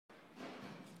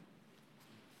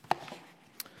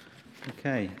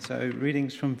Okay, so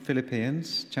readings from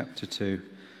Philippians chapter 2,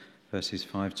 verses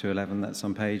 5 to 11. That's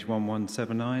on page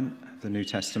 1179 of the New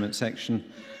Testament section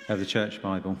of the Church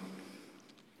Bible.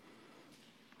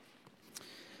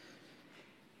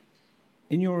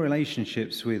 In your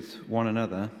relationships with one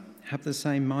another, have the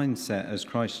same mindset as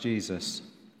Christ Jesus,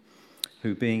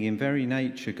 who, being in very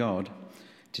nature God,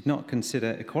 did not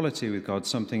consider equality with God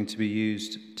something to be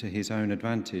used to his own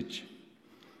advantage.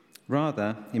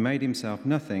 Rather, he made himself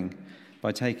nothing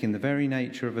by taking the very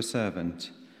nature of a servant,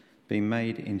 being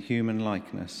made in human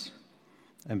likeness.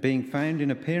 And being found in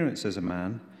appearance as a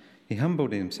man, he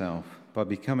humbled himself by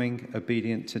becoming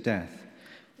obedient to death,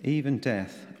 even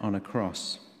death on a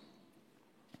cross.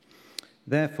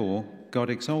 Therefore, God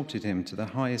exalted him to the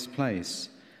highest place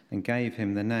and gave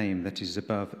him the name that is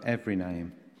above every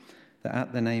name, that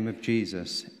at the name of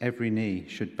Jesus every knee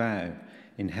should bow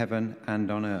in heaven and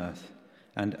on earth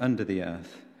and under the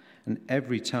earth, and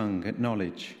every tongue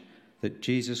acknowledge that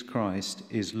Jesus Christ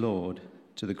is Lord,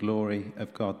 to the glory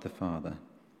of God the Father.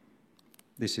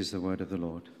 This is the word of the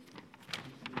Lord.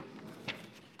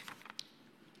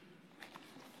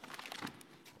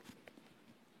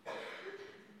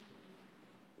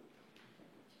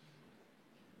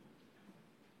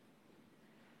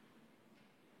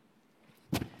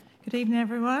 Good evening,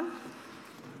 everyone.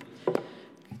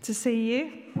 Good to see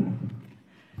you.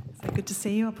 So good to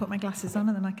see you. I'll put my glasses on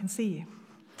and then I can see you.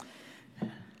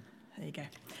 There you go.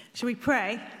 Shall we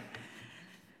pray?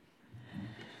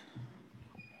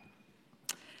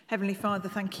 Heavenly Father,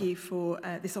 thank you for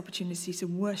this opportunity to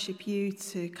worship you,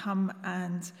 to come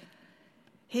and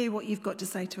hear what you've got to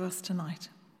say to us tonight.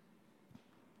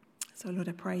 So, Lord,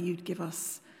 I pray you'd give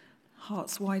us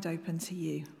hearts wide open to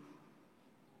you,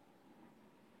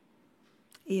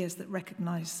 ears that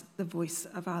recognise the voice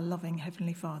of our loving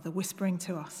Heavenly Father whispering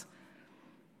to us.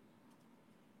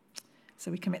 So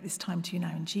we commit this time to you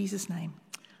now in Jesus' name.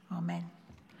 Amen.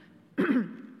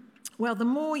 Well, the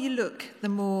more you look, the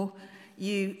more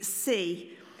you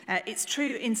see. It's true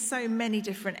in so many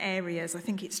different areas. I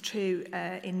think it's true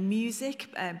in music,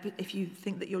 but if you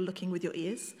think that you're looking with your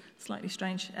ears, slightly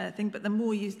strange thing, but the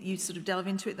more you sort of delve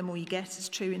into it, the more you get. It's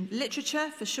true in literature,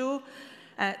 for sure.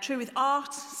 True with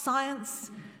art,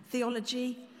 science,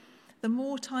 theology. The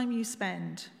more time you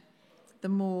spend, the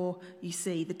more you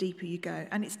see, the deeper you go.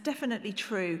 And it's definitely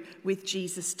true with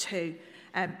Jesus too.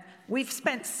 We've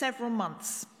spent several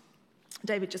months,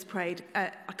 David just prayed,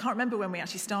 I can't remember when we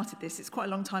actually started this, it's quite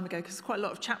a long time ago because it's quite a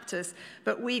lot of chapters,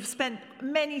 but we've spent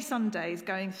many Sundays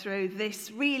going through this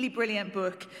really brilliant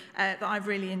book that I've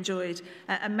really enjoyed,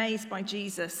 Amazed by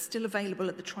Jesus, still available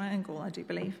at the Triangle, I do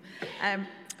believe.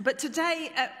 But today,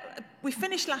 we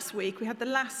finished last week, we had the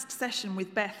last session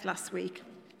with Beth last week.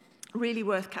 Really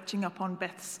worth catching up on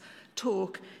Beth's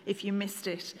talk if you missed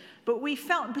it. But we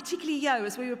felt, particularly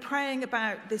as we were praying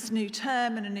about this new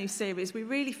term and a new series, we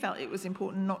really felt it was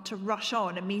important not to rush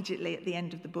on immediately at the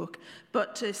end of the book,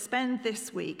 but to spend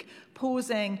this week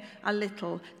pausing a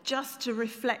little just to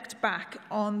reflect back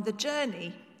on the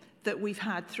journey that we've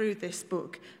had through this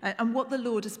book and what the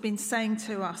Lord has been saying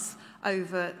to us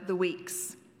over the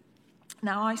weeks.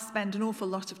 Now, I spend an awful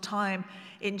lot of time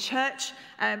in church,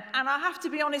 and I have to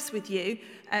be honest with you,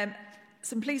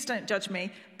 so please don't judge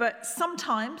me, but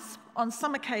sometimes, on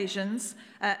some occasions,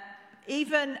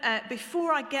 even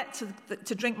before I get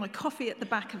to drink my coffee at the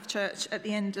back of church at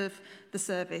the end of the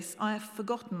service, I have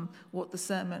forgotten what the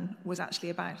sermon was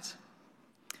actually about.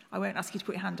 I won't ask you to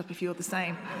put your hand up if you're the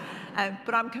same,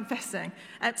 but I'm confessing.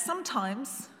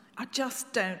 Sometimes I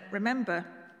just don't remember.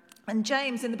 And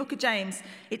James, in the book of James,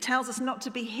 it tells us not to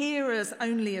be hearers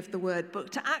only of the word,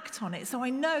 but to act on it. So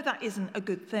I know that isn't a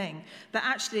good thing. That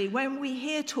actually, when we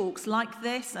hear talks like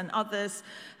this and others,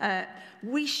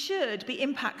 we should be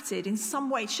impacted in some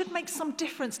way. It should make some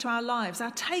difference to our lives.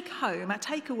 Our take home, our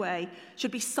takeaway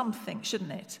should be something,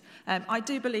 shouldn't it? I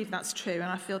do believe that's true, and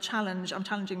I feel challenged. I'm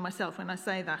challenging myself when I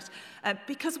say that.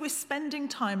 Because we're spending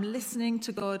time listening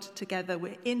to God together.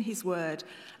 We're in his word.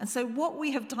 And so what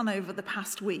we have done over the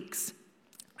past weeks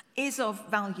is of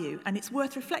value, and it's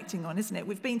worth reflecting on, isn't it?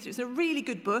 We've been through, it's a really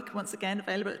good book, once again,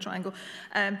 available at Triangle,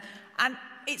 and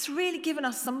it's really given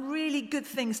us some really good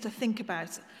things to think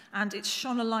about, and it's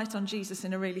shone a light on Jesus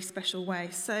in a really special way.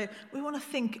 So we want to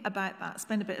think about that,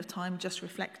 spend a bit of time just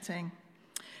reflecting.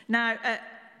 Now,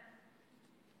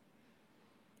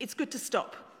 it's good to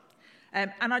stop,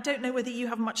 and I don't know whether you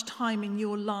have much time in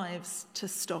your lives to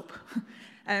stop.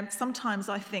 Sometimes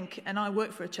I think, and I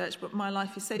work for a church, but my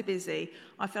life is so busy,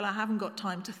 I feel I haven't got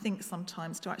time to think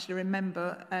sometimes, to actually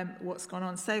remember what's gone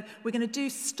on. So we're going to do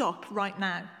stop right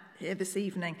now. here this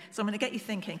evening. So I'm going to get you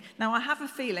thinking. Now, I have a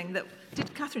feeling that...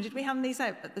 Catherine, did we hand these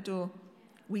out at the door?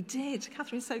 We did.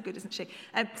 Catherine's so good, isn't she?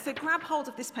 So grab hold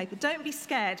of this paper. Don't be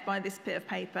scared by this bit of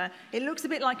paper. It looks a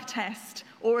bit like a test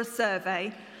or a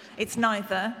survey. It's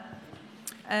neither.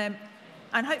 And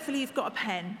hopefully you've got a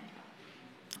pen.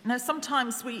 Now,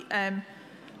 sometimes we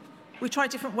try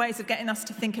different ways of getting us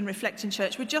to think and reflect in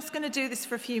church. We're just going to do this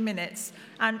for a few minutes.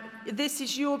 And this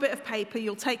is your bit of paper.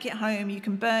 You'll take it home. You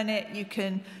can burn it. You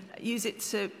can use it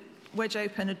to wedge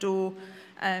open a door.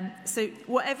 So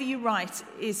whatever you write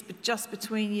is just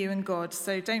between you and God.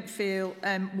 So don't feel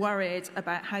worried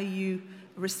about how you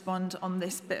respond on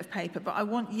this bit of paper. But I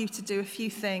want you to do a few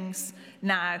things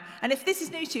now. And if this is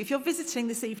new to you, if you're visiting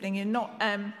this evening, you're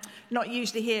not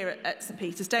usually here at St.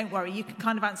 Peter's, don't worry. You can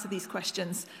kind of answer these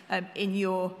questions in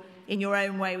your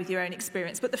own way with your own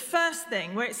experience. But the first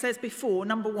thing, where it says before,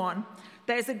 number 1,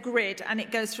 there's a grid, and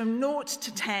it goes from 0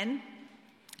 to 10.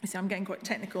 You see, I'm getting quite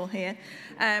technical here.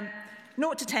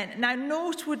 0 to 10. Now,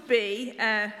 0 would be...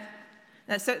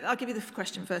 so I'll give you the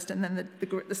question first, and then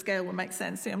the scale will make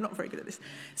sense. See, I'm not very good at this.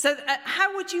 So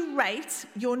how would you rate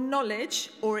your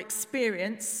knowledge or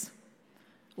experience,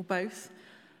 or both,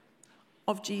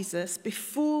 of Jesus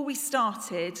before we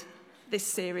started this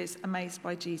series, Amazed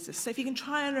by Jesus? So if you can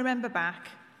try and remember back,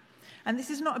 and this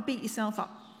is not a beat yourself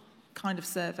up kind of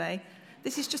survey.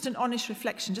 This is just an honest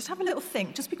reflection. Just have a little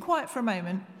think. Just be quiet for a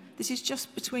moment. This is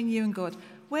just between you and God.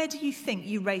 Where do you think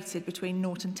you rated between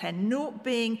 0 and 10? 0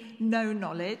 being no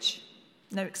knowledge,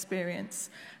 no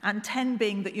experience, and 10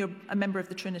 being that you're a member of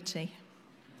the Trinity.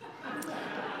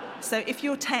 So if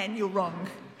you're 10, you're wrong.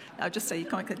 I'll just say you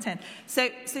can't get 10. So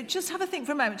just have a think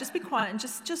for a moment. Just be quiet and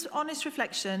just honest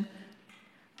reflection.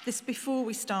 This before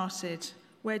we started,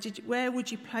 where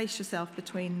would you place yourself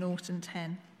between 0 and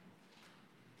 10?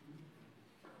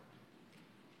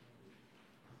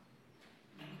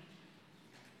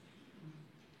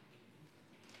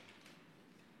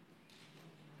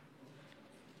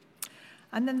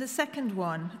 And then the second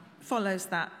one follows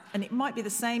that, and it might be the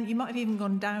same. You might have even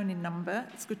gone down in number.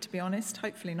 It's good to be honest.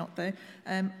 Hopefully not, though.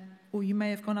 Or you may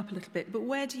have gone up a little bit. But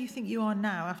where do you think you are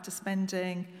now after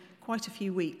spending quite a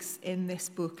few weeks in this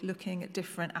book looking at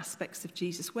different aspects of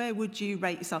Jesus? Where would you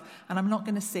rate yourself? And I'm not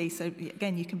going to see, so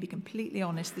again, you can be completely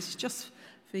honest. This is just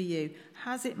for you.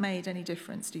 Has it made any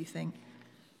difference, do you think?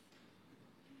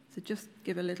 So just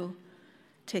give a little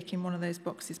tick in one of those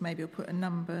boxes, maybe, or put a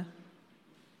number.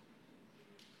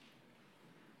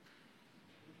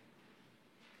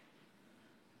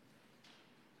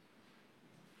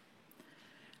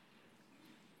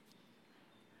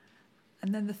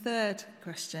 And then the third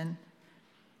question,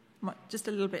 just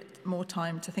a little bit more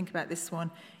time to think about this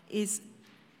one, is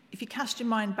if you cast your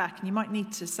mind back, and you might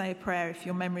need to say a prayer if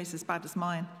your memory is as bad as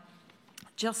mine,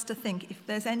 just to think if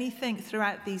there's anything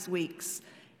throughout these weeks,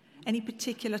 any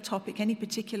particular topic, any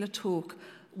particular talk,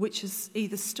 which has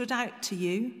either stood out to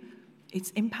you, it's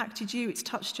impacted you, it's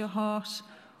touched your heart,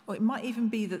 or it might even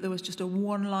be that there was just a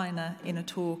one-liner in a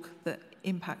talk that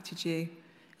impacted you.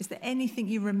 Is there anything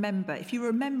you remember? If you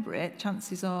remember it,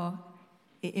 chances are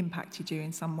it impacted you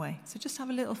in some way. So just have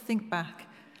a little think back.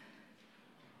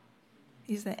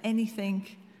 Is there anything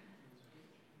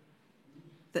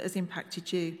that has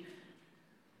impacted you?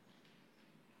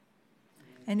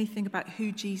 Anything about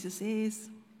who Jesus is,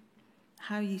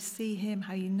 how you see him,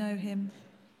 how you know him?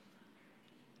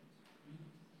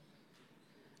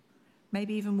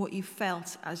 Maybe even what you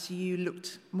felt as you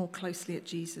looked more closely at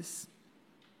Jesus.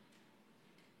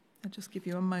 I'll just give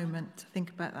you a moment to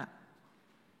think about that.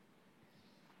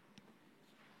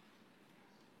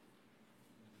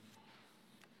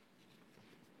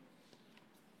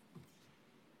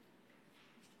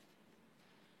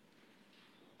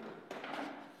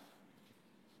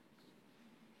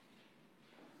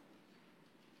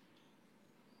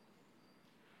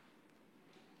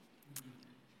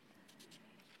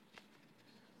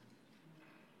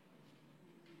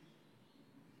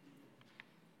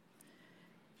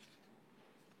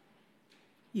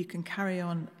 You can carry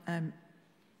on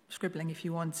scribbling if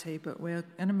you want to, but we're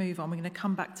going to move on. We're going to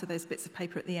come back to those bits of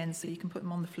paper at the end, so you can put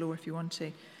them on the floor if you want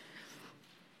to.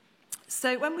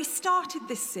 So when we started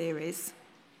this series,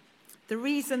 the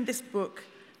reason this book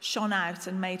shone out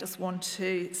and made us want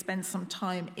to spend some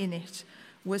time in it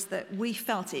was that we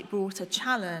felt it brought a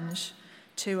challenge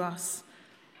to us,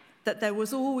 that there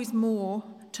was always more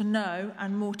to know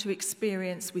and more to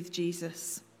experience with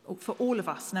Jesus, for all of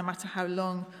us, no matter how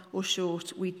long or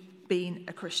short we'd been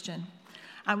a Christian.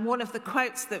 And one of the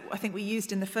quotes that I think we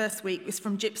used in the first week was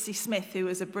from Gypsy Smith, who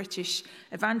was a British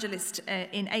evangelist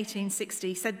in 1860.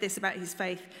 He said this about his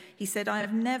faith. He said, "I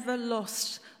have never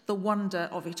lost the wonder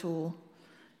of it all."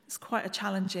 It's quite a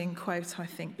challenging quote, I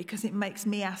think, because it makes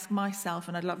me ask myself,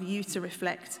 and I'd love you to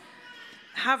reflect,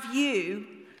 have you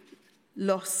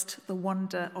lost the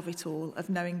wonder of it all, of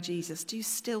knowing Jesus? Do you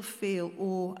still feel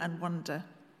awe and wonder?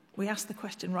 We asked the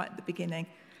question right at the beginning.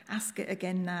 Ask it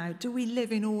again now. Do we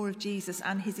live in awe of Jesus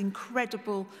and his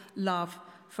incredible love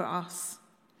for us?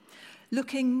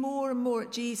 Looking more and more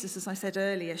at Jesus, as I said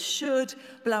earlier, should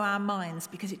blow our minds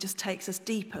because it just takes us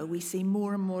deeper. We see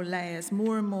more and more layers,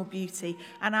 more and more beauty,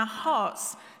 and our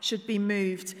hearts should be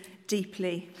moved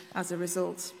deeply as a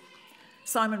result.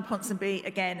 Simon Ponsonby,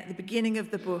 again, at the beginning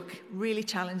of the book, really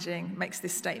challenging, makes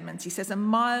this statement. He says, a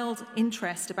mild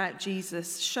interest about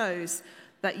Jesus shows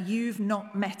that you've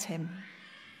not met him.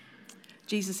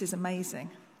 Jesus is amazing.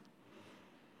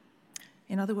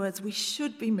 In other words, we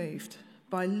should be moved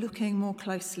by looking more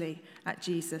closely at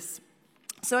Jesus.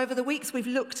 So over the weeks, we've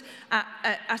looked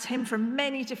at him from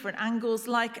many different angles,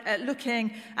 like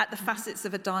looking at the facets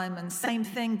of a diamond. Same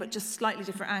thing, but just slightly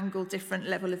different angle, different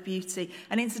level of beauty.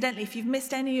 And incidentally, if you've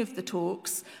missed any of the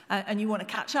talks and you want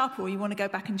to catch up, or you want to go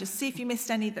back and just see if you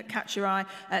missed any that catch your eye,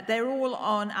 they're all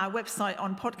on our website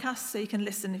on podcasts, so you can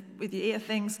listen with your ear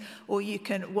things, or you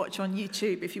can watch on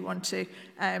YouTube if you want to.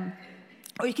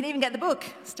 Or you can even get the book,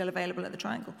 still available at the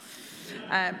Triangle.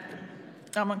 I'm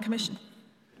on commission.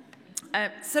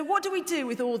 So what do we do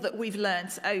with all that we've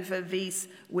learnt over these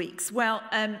weeks? Well,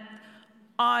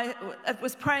 I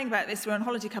was praying about this. We were on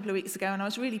holiday a couple of weeks ago, and I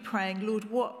was really praying, Lord,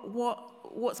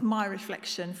 what's my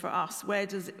reflection for us? Where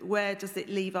does it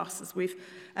leave us as we've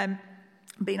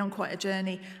been on quite a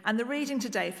journey? And the reading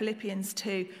today, Philippians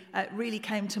 2, really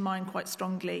came to mind quite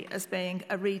strongly as being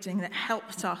a reading that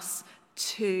helped us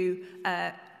to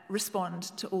respond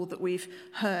to all that we've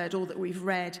heard, all that we've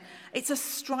read. It's a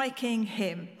striking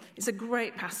hymn. It's a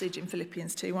great passage in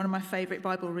Philippians 2, one of my favourite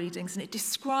Bible readings, and it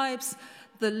describes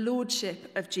the lordship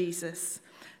of Jesus.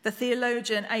 The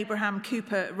theologian Abraham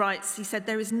Cooper writes, he said,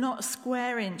 there is not a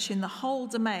square inch in the whole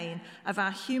domain of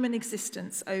our human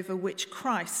existence over which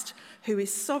Christ, who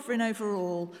is sovereign over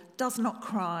all, does not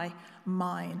cry,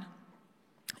 mine.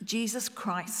 Jesus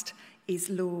Christ is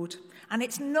Lord. And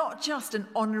it's not just an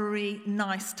honorary,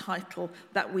 nice title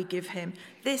that we give him.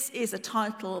 This is a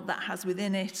title that has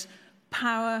within it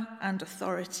power and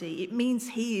authority. It means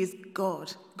he is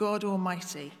God, God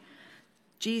Almighty.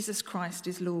 Jesus Christ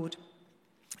is Lord.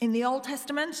 In the Old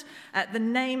Testament, the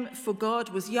name for God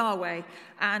was Yahweh,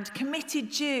 and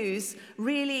committed Jews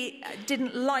really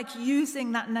didn't like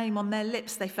using that name on their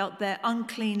lips. They felt their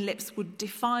unclean lips would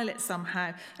defile it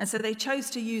somehow, and so they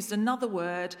chose to use another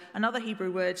word, another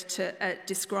Hebrew word to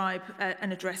describe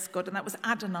and address God, and that was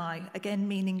Adonai, again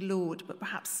meaning Lord, but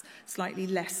perhaps slightly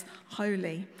less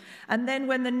holy. And then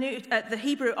when the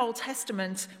Hebrew Old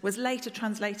Testament was later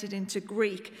translated into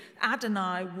Greek,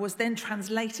 Adonai was then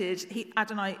translated,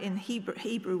 Adonai in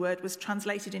Hebrew word was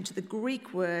translated into the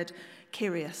Greek word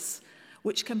Kyrios,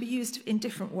 which can be used in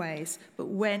different ways, but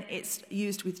when it's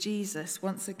used with Jesus,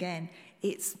 once again,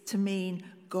 it's to mean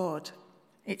God,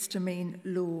 it's to mean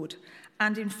Lord.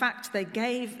 And in fact, they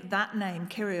gave that name,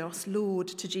 Kyrios, Lord,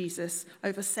 to Jesus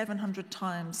over 700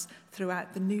 times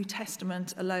throughout the New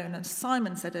Testament alone. And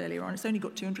Simon said earlier on, it's only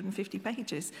got 250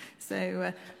 pages,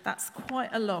 so that's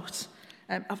quite a lot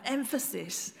of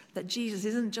emphasis that Jesus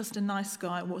isn't just a nice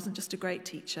guy, wasn't just a great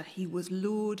teacher. He was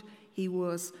Lord, he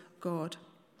was God.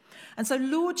 And so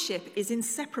lordship is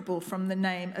inseparable from the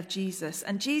name of Jesus.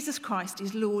 And Jesus Christ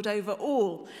is Lord over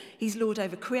all. He's Lord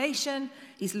over creation.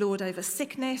 He's Lord over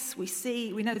sickness.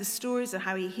 We know the stories of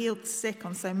how he healed the sick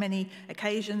on so many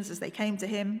occasions as they came to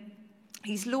him.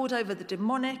 He's Lord over the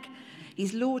demonic.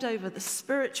 He's Lord over the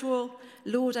spiritual,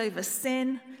 Lord over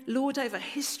sin, Lord over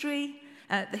history.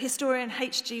 The historian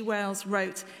H.G. Wells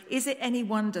wrote, "Is it any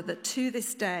wonder that to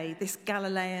this day this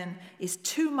Galilean is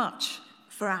too much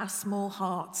for our small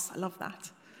hearts?" I love that.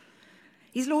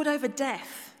 He's Lord over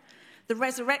death. The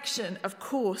resurrection, of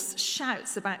course,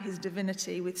 shouts about his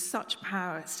divinity with such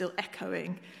power still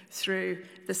echoing through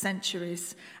the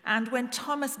centuries. And when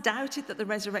Thomas doubted that the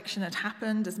resurrection had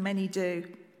happened, as many do,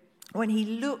 when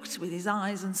he looked with his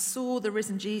eyes and saw the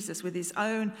risen Jesus with his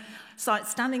own sight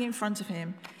standing in front of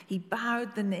him, he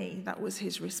bowed the knee. That was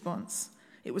his response.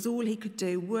 It was all he could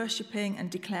do, worshipping and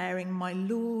declaring, "My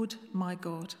Lord, my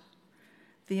God."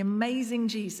 The amazing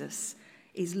Jesus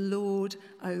is Lord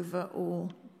over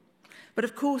all. But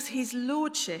of course, his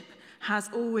lordship has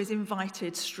always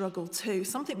invited struggle too.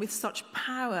 Something with such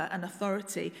power and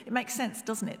authority, it makes sense,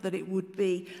 doesn't it, that it would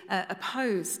be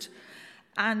opposed.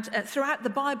 And throughout the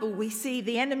Bible, we see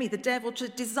the enemy, the devil,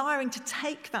 desiring to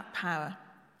take that power,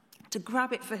 to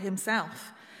grab it for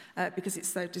himself. because it's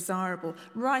so desirable.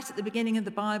 Right at the beginning of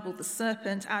the Bible, the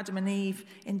serpent, Adam and Eve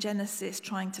in Genesis,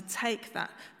 trying to take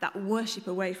that worship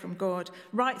away from God,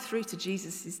 right through to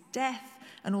Jesus' death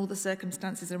and all the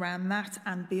circumstances around that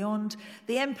and beyond.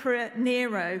 The Emperor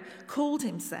Nero called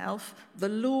himself the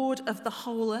Lord of the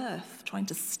whole earth, trying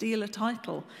to steal a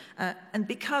title. And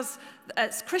because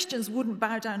as Christians wouldn't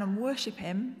bow down and worship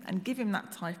him and give him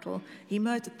that title, he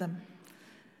murdered them.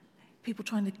 People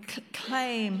trying to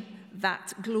claim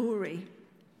that glory.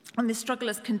 And this struggle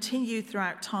has continued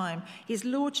throughout time. His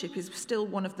lordship is still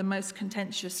one of the most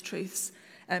contentious truths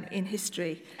in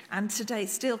history, and today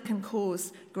still can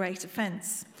cause great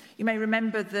offence. You may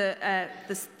remember the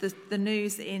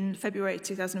news in February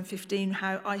 2015,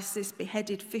 how ISIS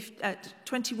beheaded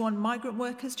 21 migrant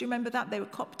workers. Do you remember that? They were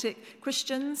Coptic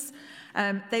Christians.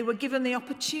 They were given the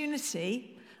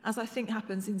opportunity, as I think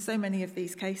happens in so many of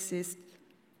these cases,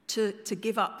 to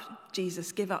give up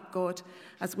Jesus, give up God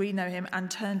as we know him, and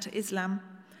turn to Islam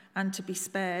and to be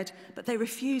spared. But they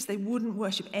refused. They wouldn't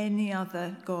worship any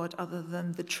other God other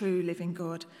than the true living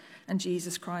God and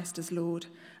Jesus Christ as Lord.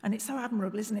 And it's so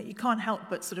admirable, isn't it? You can't help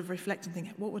but sort of reflect and think,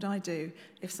 what would I do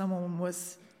if someone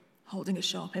was holding a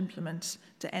sharp implement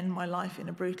to end my life in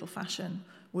a brutal fashion?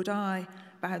 Would I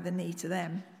bow the knee to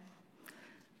them?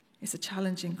 It's a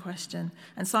challenging question.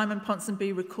 And Simon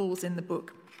Ponsonby recalls in the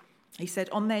book, he said,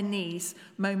 on their knees,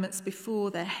 moments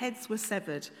before their heads were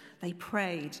severed, they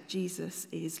prayed, Jesus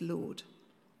is Lord.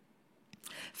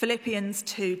 Philippians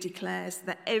 2 declares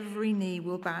that every knee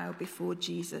will bow before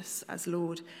Jesus as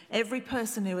Lord. Every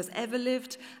person who has ever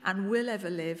lived and will ever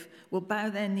live will bow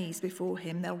their knees before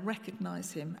him. They'll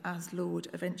recognise him as Lord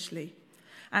eventually.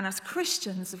 And as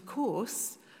Christians, of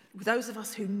course, those of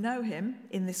us who know him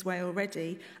in this way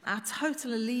already, our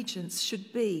total allegiance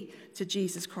should be to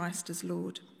Jesus Christ as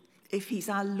Lord. If he's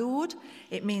our Lord,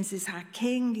 it means he's our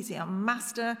King, he's our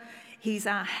Master, he's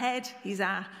our head, he's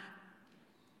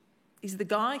the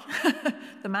guy,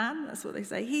 the man, that's what they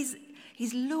say. He's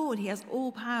Lord, he has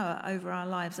all power over our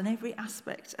lives and every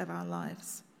aspect of our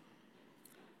lives.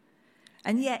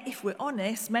 And yet, if we're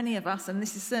honest, many of us, and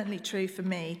this is certainly true for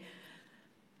me,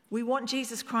 we want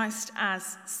Jesus Christ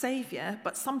as Saviour,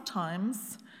 but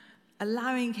sometimes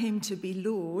allowing him to be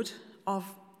Lord of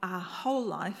our whole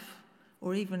life,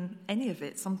 or even any of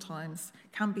it sometimes,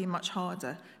 can be much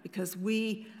harder because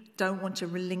we don't want to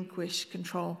relinquish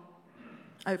control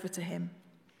over to him.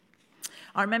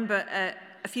 I remember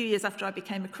a few years after I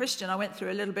became a Christian, I went through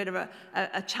a little bit of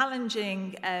a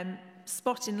challenging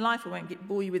spot in life. I won't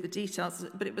bore you with the details,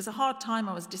 but it was a hard time.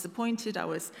 I was disappointed, I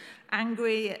was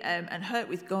angry and hurt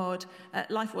with God.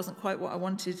 Life wasn't quite what I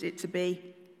wanted it to be.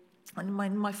 And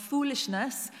my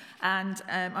foolishness, and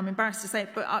I'm embarrassed to say it,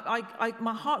 but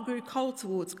my heart grew cold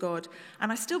towards God,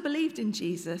 and I still believed in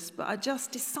Jesus, but I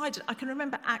just decided, I can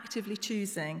remember actively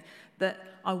choosing that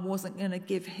I wasn't going to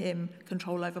give him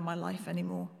control over my life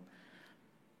anymore.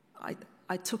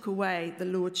 I took away the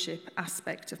lordship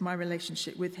aspect of my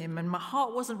relationship with him, and my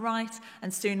heart wasn't right,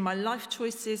 and soon my life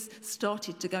choices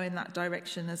started to go in that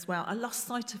direction as well. I lost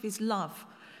sight of his love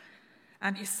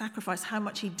and his sacrifice, how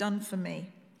much he'd done for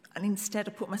me. And instead,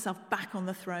 I put myself back on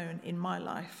the throne in my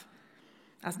life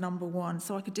as number one,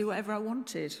 so I could do whatever I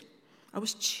wanted. I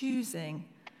was choosing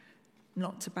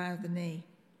not to bow the knee.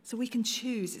 So we can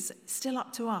choose. It's still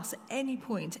up to us. At any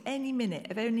point, any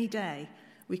minute of any day,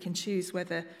 we can choose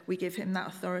whether we give him that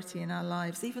authority in our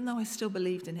lives, even though I still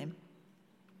believed in him.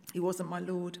 He wasn't my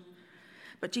Lord.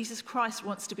 But Jesus Christ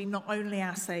wants to be not only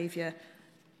our Saviour,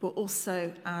 but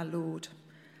also our Lord.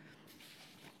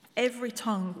 Every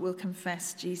tongue will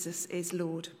confess Jesus is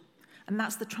Lord. And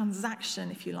that's the transaction,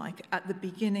 if you like, at the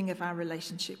beginning of our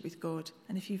relationship with God.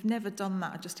 And if you've never done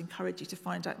that, I just encourage you to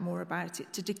find out more about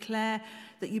it, to declare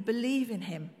that you believe in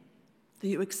him, that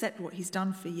you accept what he's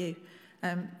done for you.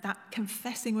 That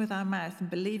confessing with our mouth and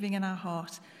believing in our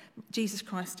heart, Jesus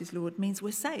Christ is Lord, means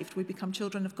we're saved. We become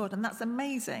children of God, and that's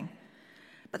amazing.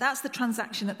 But that's the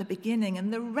transaction at the beginning,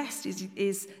 and the rest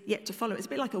is yet to follow. It's a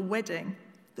bit like a wedding.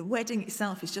 The wedding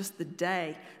itself is just the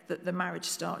day that the marriage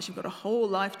starts. You've got a whole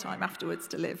lifetime afterwards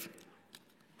to live.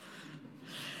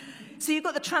 So you've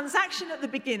got the transaction at the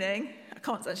beginning. I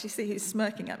can't actually see who's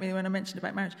smirking at me when I mentioned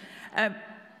about marriage.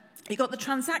 You've got the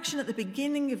transaction at the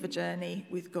beginning of a journey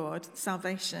with God,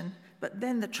 salvation, but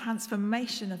then the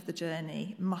transformation of the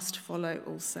journey must follow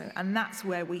also. And that's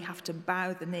where we have to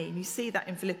bow the knee. And you see that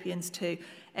in Philippians 2.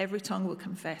 Every tongue will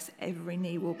confess, every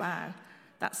knee will bow.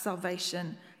 That's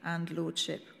salvation and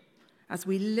lordship. As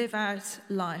we live out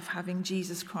life having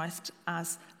Jesus Christ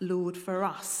as Lord for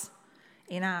us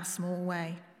in our small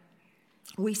way,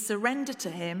 we surrender to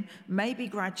him, maybe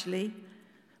gradually,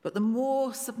 But the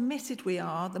more submitted we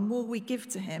are, the more we give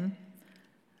to him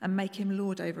and make him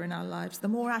Lord over in our lives, the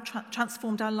more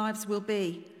transformed our lives will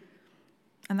be.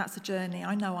 And that's a journey.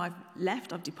 I know I've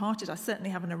left, I've departed, I certainly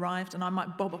haven't arrived, and I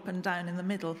might bob up and down in the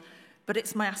middle. But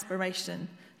it's my aspiration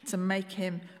to make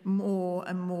him more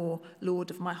and more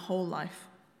Lord of my whole life.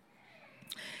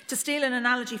 To steal an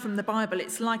analogy from the Bible,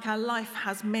 it's like our life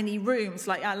has many rooms,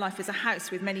 like our life is a house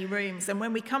with many rooms. And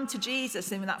when we come to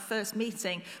Jesus in that first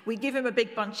meeting, we give him a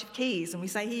big bunch of keys and we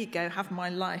say, here you go, have my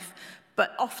life.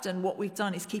 But often what we've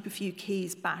done is keep a few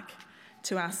keys back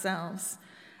to ourselves,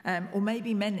 or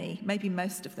maybe many, maybe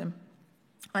most of them.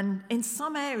 And in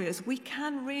some areas, we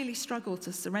can really struggle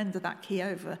to surrender that key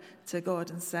over to God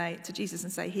and say, to Jesus,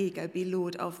 and say, here you go, be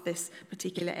Lord of this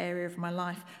particular area of my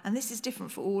life. And this is different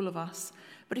for all of us.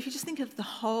 But if you just think of the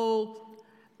whole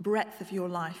breadth of your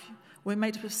life, we're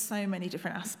made up of so many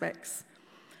different aspects.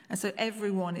 And so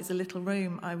everyone is a little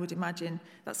room, I would imagine.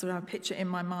 That's what I picture in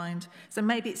my mind. So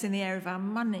maybe it's in the area of our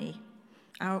money,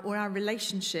 or our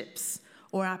relationships,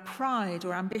 or our pride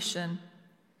or ambition.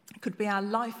 It could be our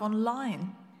life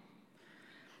online.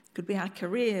 It could be our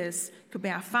careers. It could be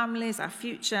our families, our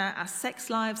future, our sex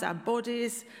lives, our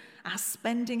bodies, our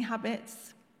spending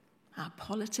habits, our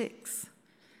politics,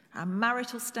 our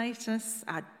marital status,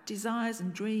 our desires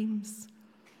and dreams.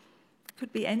 It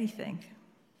could be anything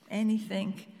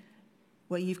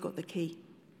where you've got the key.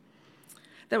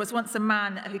 There was once a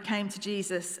man who came to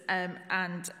Jesus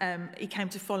and he came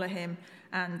to follow him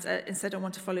and said, I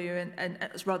want to follow you. And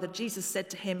rather, Jesus said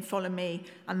to him, follow me.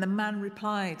 And the man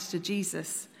replied to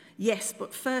Jesus, yes,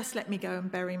 but first let me go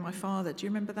and bury my father. Do you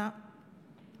remember that?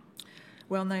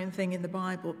 Well-known thing in the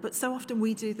Bible. But so often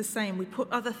we do the same. We put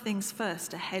other things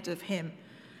first ahead of him.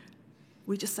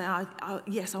 We just say,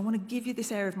 yes, I want to give you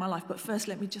this area of my life, but first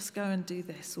let me just go and do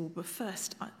this. Or, but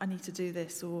first I need to do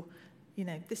this. Or,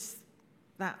 this,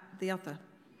 that, the other.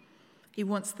 He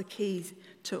wants the keys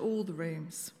to all the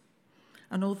rooms.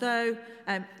 And although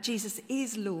Jesus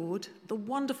is Lord, the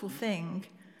wonderful thing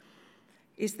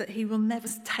is that he will never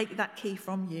take that key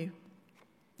from you.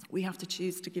 We have to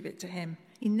choose to give it to him.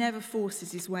 He never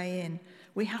forces his way in.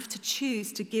 We have to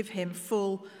choose to give him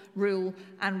full rule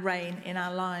and reign in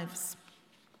our lives.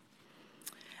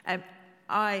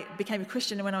 I became a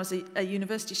Christian when I was a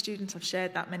university student. I've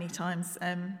shared that many times.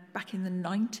 Back in the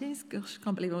 90s. Gosh, I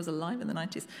can't believe I was alive in the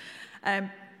 90s.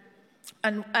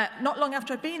 And not long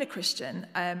after I'd been a Christian,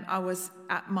 I was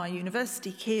at my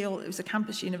university, Kiel. It was a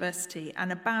campus university,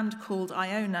 and a band called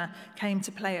Iona came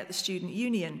to play at the Student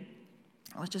Union.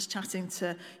 I was just chatting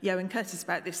to Yo and Curtis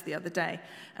about this the other day.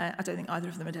 I don't think either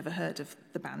of them had ever heard of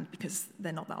the band because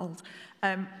they're not that old.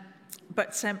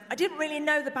 But I didn't really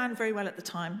know the band very well at the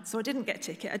time, so I didn't get a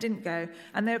ticket, I didn't go.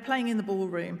 And they were playing in the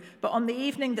ballroom. But on the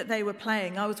evening that they were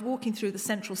playing, I was walking through the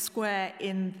central square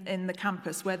in the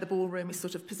campus where the ballroom is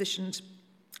sort of positioned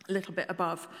a little bit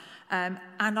above. And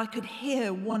I could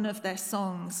hear one of their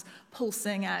songs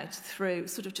pulsing out through,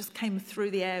 sort of just came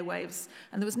through the airwaves.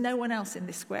 And there was no one else in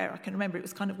this square. I can remember it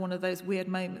was kind of one of those weird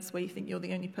moments where you think you're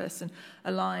the only person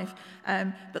alive.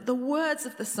 But the words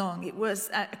of the song, it was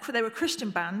they were a Christian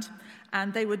band,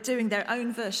 and they were doing their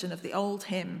own version of the old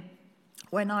hymn,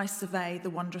 When I Survey the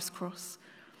Wondrous Cross.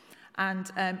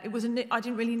 And I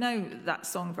didn't really know that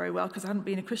song very well because I hadn't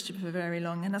been a Christian for very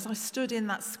long. And as I stood in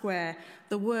that square,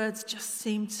 the words just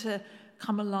seemed to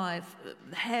come alive.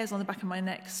 The hairs on the back of my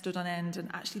neck stood on end. And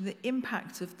actually the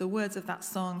impact of the words of that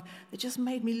song, it just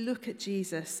made me look at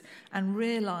Jesus and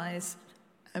realise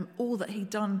all that he'd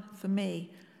done for me.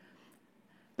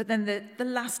 But then the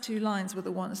last two lines were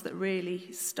the ones that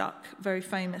really stuck, very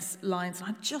famous lines.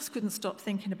 And I just couldn't stop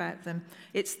thinking about them.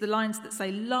 It's the lines that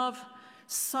say, love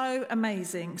so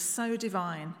amazing, so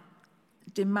divine,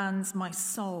 demands my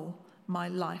soul, my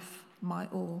life, my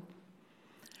all.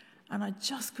 And I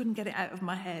just couldn't get it out of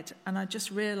my head. And I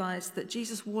just realised that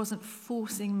Jesus wasn't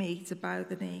forcing me to bow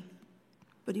the knee,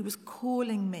 but he was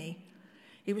calling me.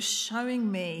 He was showing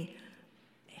me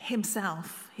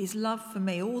himself, his love for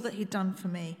me, all that he'd done for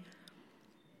me.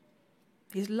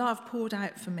 His love poured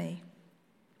out for me.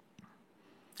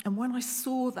 And when I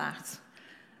saw that,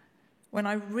 when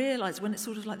I realised, when it's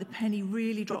sort of like the penny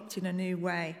really dropped in a new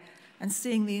way, and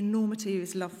seeing the enormity of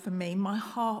his love for me, my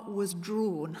heart was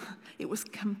drawn. It was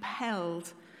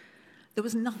compelled. There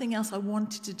was nothing else I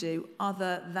wanted to do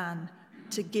other than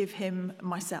to give him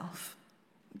myself,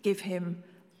 give him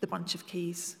the bunch of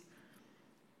keys.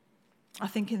 I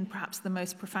think in perhaps the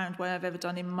most profound way I've ever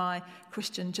done in my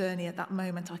Christian journey at that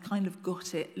moment, I kind of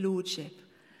got it, lordship.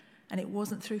 And it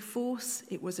wasn't through force,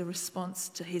 it was a response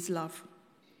to his love.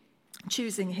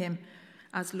 Choosing him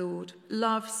as Lord.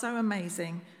 Love so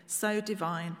amazing, so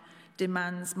divine,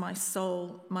 demands my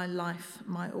soul, my life,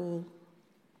 my all.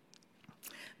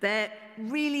 There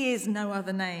really is no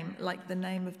other name like the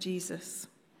name of Jesus.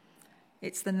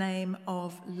 It's the name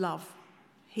of love.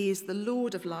 He is the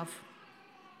Lord of love.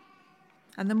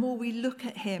 And the more we look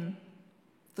at him,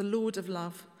 the Lord of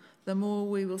love, the more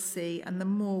we will see and the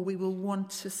more we will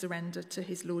want to surrender to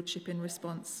his lordship in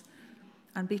response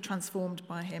and be transformed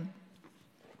by him.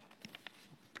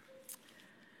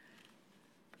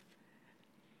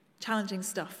 Challenging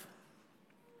stuff.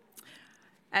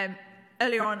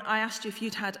 Earlier on, I asked you if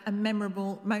you'd had a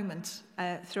memorable moment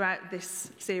throughout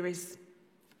this series.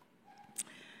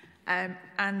 I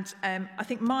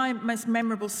think my most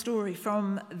memorable story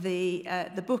from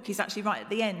the book is actually right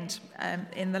at the end,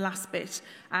 in the last bit.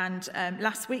 And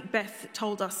last week, Beth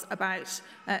told us about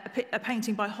a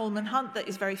painting by Holman Hunt that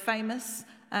is very famous.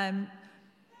 Can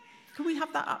we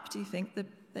have that up, do you think?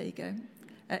 There you go.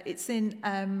 It's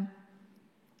in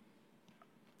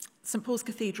St. Paul's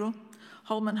Cathedral.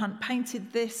 Holman Hunt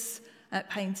painted this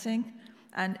painting,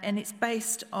 and it's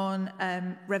based on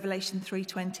Revelation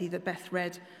 3:20 that Beth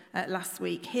read last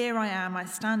week. Here I am, I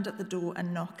stand at the door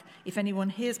and knock. If anyone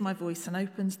hears my voice and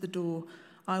opens the door,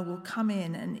 I will come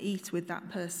in and eat with that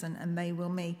person, and they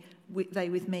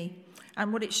with me.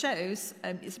 And what it shows,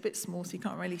 it's a bit small, so you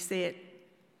can't really see it,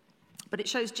 but it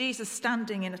shows Jesus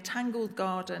standing in a tangled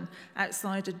garden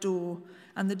outside a door,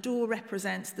 and the door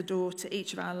represents the door to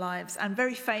each of our lives. And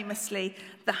very famously,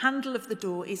 the handle of the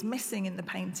door is missing in the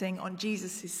painting on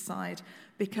Jesus' side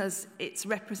because it's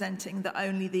representing that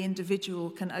only the individual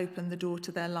can open the door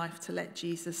to their life to let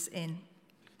Jesus in.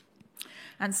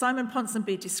 And Simon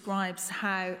Ponsonby describes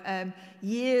how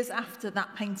years after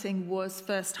that painting was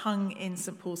first hung in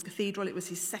St. Paul's Cathedral, it was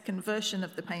his second version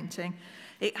of the painting,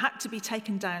 it had to be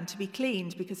taken down to be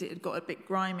cleaned because it had got a bit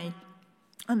grimy.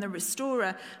 And the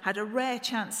restorer had a rare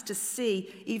chance to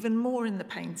see even more in the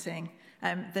painting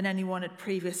than anyone had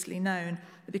previously known,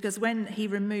 because when he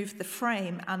removed the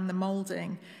frame and the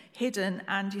moulding, hidden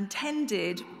and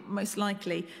intended, most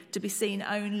likely, to be seen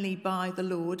only by the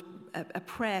Lord, a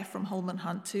prayer from Holman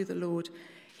Hunt to the Lord,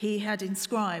 he had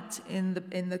inscribed in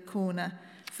the corner,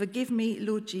 "Forgive me,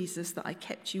 Lord Jesus, that I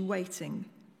kept you waiting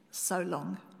so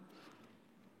long."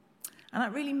 And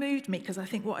that really moved me, because I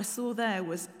think what I saw there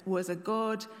was a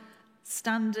God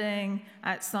standing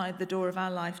outside the door of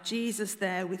our life, Jesus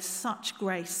there with such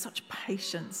grace, such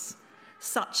patience,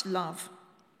 such love,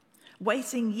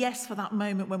 waiting, yes, for that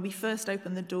moment when we first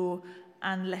open the door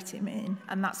and let him in,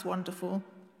 and that's wonderful.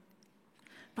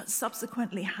 But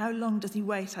subsequently, how long does he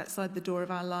wait outside the door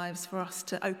of our lives for us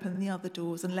to open the other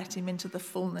doors and let him into the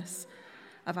fullness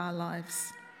of our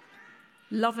lives,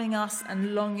 loving us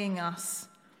and longing us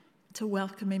to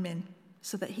welcome him in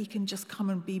so that he can just come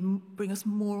and bring us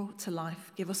more to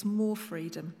life, give us more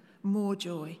freedom, more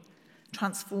joy,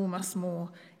 transform us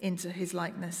more into his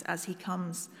likeness as he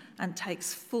comes and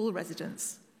takes full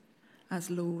residence as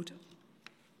Lord.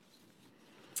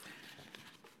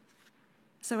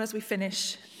 So as we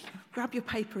finish, grab your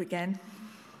paper again.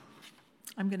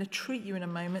 I'm going to treat you in a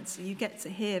moment so you get to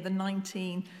hear the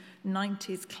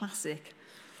 1990s classic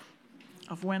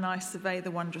of When I Survey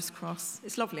the Wondrous Cross.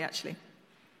 It's lovely, actually.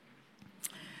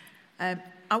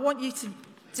 I want you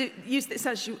to use this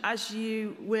as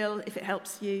you will, if it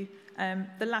helps you.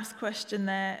 The last question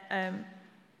there,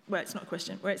 well, it's not a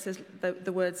question, where it says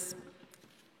the words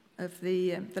of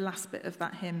the last bit of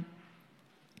that hymn.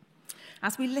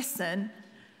 As we listen,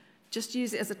 just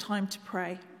use it as a time to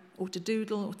pray, or to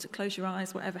doodle, or to close your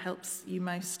eyes, whatever helps you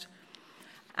most.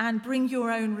 And bring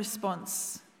your own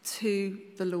response to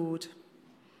the Lord.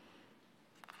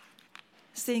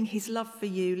 Seeing his love for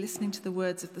you, listening to the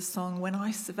words of the song, When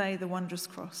I Survey the Wondrous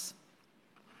Cross.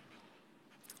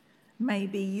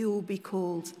 Maybe you'll be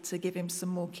called to give him some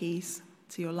more keys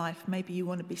to your life. Maybe you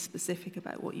want to be specific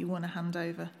about what you want to hand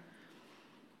over.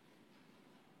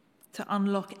 To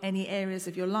unlock any areas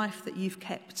of your life that you've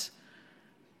kept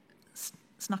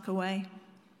snuck away.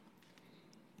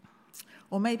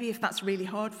 Or maybe if that's really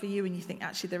hard for you and you think,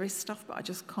 actually, there is stuff, but I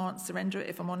just can't surrender it.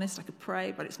 If I'm honest, I could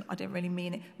pray, but I don't really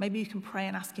mean it. Maybe you can pray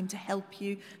and ask him to help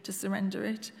you to surrender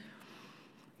it.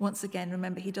 Once again,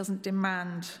 remember, he doesn't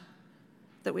demand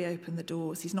that we open the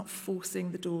doors. He's not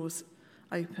forcing the doors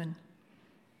open.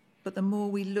 But the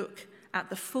more we look at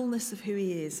the fullness of who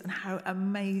he is and how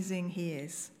amazing he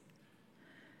is,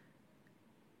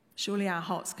 surely our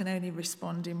hearts can only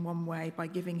respond in one way, by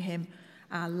giving him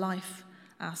our life,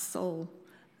 our soul,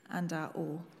 and our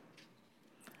all.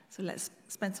 So let's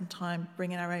spend some time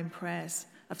bringing our own prayers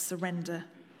of surrender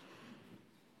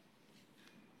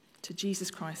to Jesus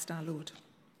Christ our Lord.